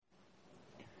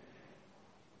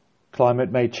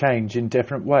Climate may change in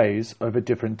different ways over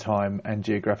different time and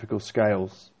geographical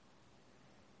scales.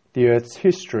 The Earth's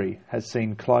history has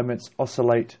seen climates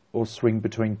oscillate or swing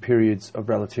between periods of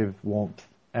relative warmth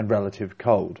and relative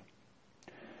cold.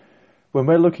 When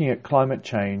we're looking at climate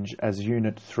change as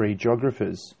Unit 3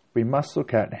 geographers, we must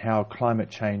look at how climate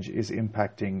change is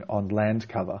impacting on land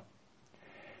cover,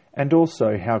 and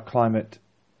also how climate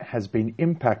has been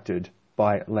impacted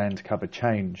by land cover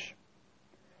change.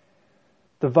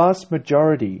 The vast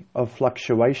majority of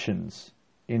fluctuations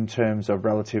in terms of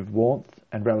relative warmth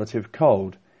and relative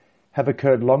cold have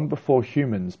occurred long before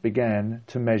humans began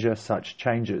to measure such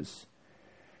changes.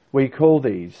 We call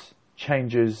these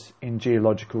changes in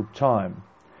geological time.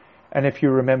 And if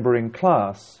you remember in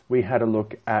class, we had a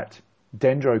look at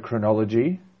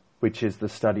dendrochronology, which is the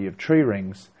study of tree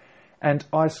rings, and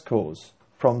ice cores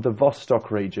from the Vostok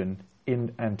region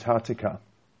in Antarctica.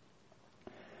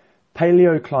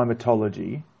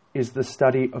 Paleoclimatology is the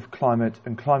study of climate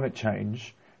and climate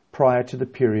change prior to the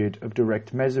period of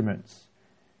direct measurements.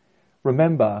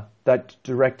 Remember that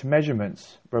direct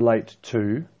measurements relate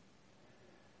to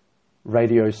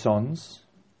radiosondes,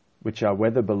 which are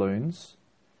weather balloons,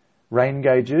 rain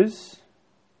gauges,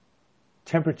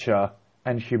 temperature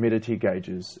and humidity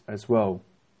gauges as well.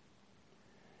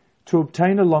 To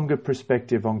obtain a longer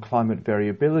perspective on climate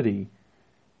variability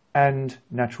and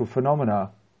natural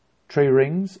phenomena, tree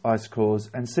rings, ice cores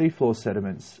and seafloor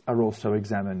sediments are also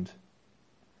examined.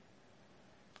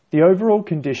 The overall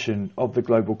condition of the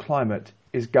global climate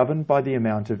is governed by the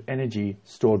amount of energy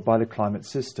stored by the climate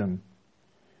system.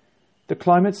 The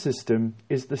climate system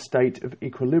is the state of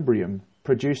equilibrium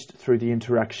produced through the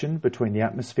interaction between the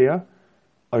atmosphere,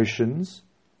 oceans,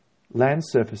 land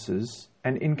surfaces,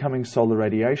 and incoming solar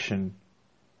radiation.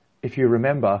 If you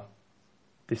remember,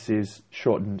 this is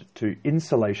shortened to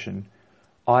insolation,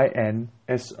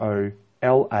 INSOLATION.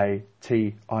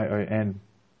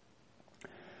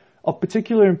 Of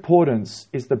particular importance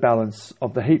is the balance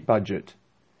of the heat budget.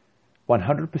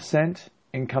 100%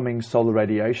 incoming solar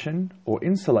radiation or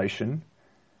insolation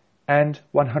and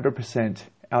 100%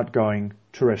 outgoing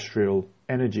terrestrial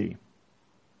energy.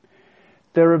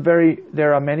 There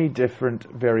are many different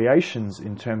variations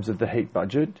in terms of the heat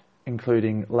budget,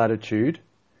 including latitude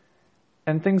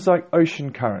and things like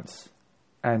ocean currents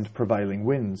and prevailing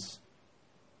winds.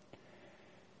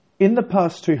 In the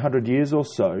past 200 years or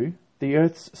so, the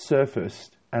Earth's surface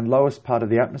and lowest part of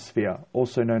the atmosphere,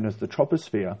 also known as the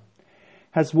troposphere,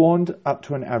 has warmed up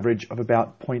to an average of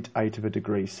about 0.8 of a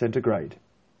degree centigrade.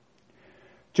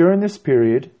 During this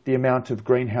period, the amount of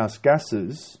greenhouse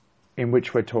gases, in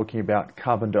which we're talking about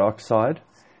carbon dioxide,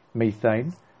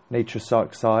 methane, nitrous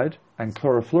oxide, and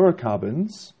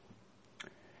chlorofluorocarbons,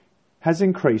 has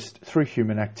increased through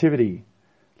human activity,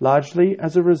 largely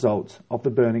as a result of the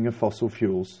burning of fossil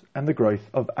fuels and the growth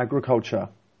of agriculture.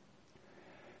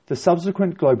 The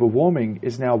subsequent global warming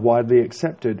is now widely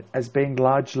accepted as being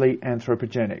largely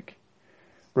anthropogenic.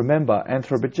 Remember,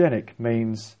 anthropogenic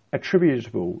means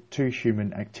attributable to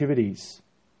human activities.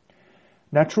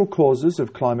 Natural causes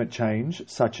of climate change,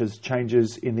 such as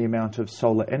changes in the amount of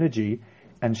solar energy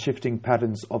and shifting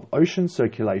patterns of ocean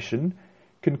circulation,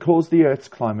 can cause the Earth's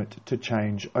climate to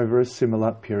change over a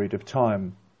similar period of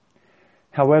time.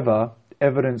 However,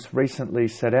 evidence recently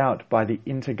set out by the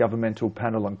Intergovernmental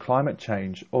Panel on Climate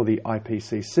Change, or the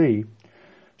IPCC,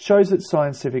 shows that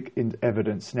scientific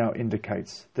evidence now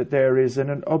indicates that there is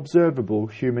an observable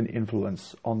human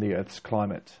influence on the Earth's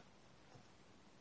climate.